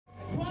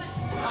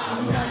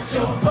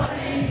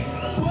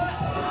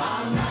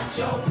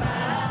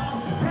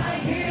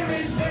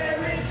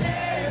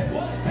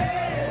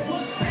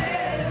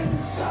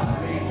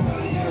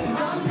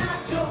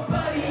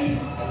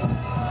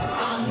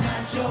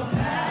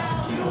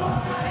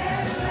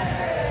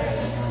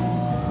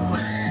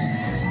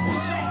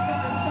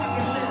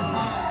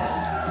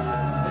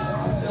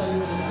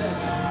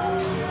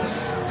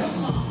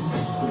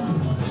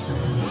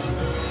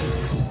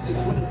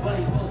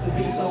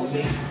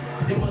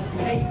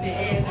hate in the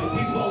air that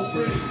we both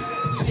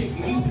breathe. Shit,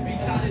 we used to be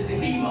tighter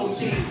than emo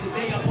jeans.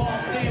 Today I'm all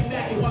stand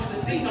back and watch the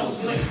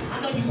casinos swing. I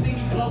know you see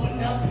me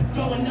growing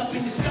up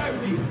it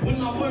disturbs you. When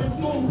my words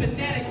move,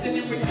 fanatics, and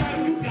in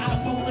return you got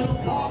a couple little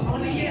blogs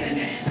on the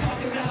internet.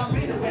 Talking about I've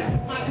been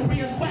around, my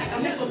career's whack,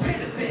 I've never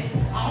been a thing.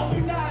 I hope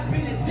you not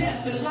been in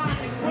death, the line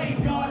in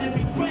graveyard and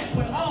regret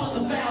where all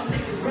the foul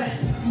niggas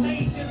rest. You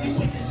ain't if you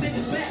witnessing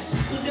the best,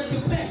 so just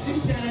confess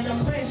you down in a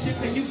friendship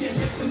and you get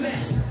mixed a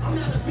mess. I'm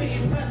not a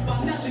bit impressed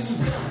by nothing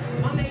you've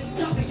done. My name's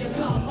stuck in your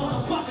tongue,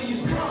 motherfucker, you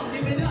sprung.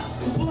 Give it up,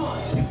 move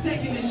on, you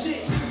taking this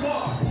shit too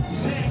far.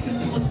 Man, cause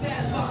you were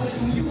satisfied with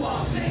who you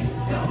are. Say,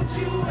 don't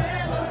you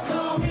ever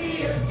call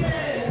me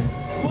again.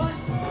 What?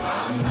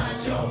 I'm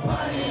not your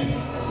buddy,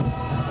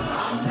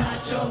 I'm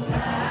not your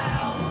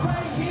pal.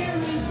 Right here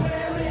is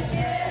where it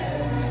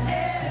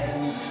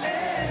ends.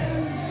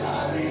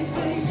 Sorry,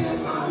 baby,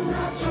 I'm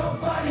not your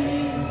buddy.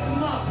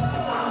 Come on,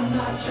 I'm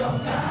not your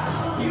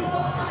pal. You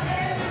are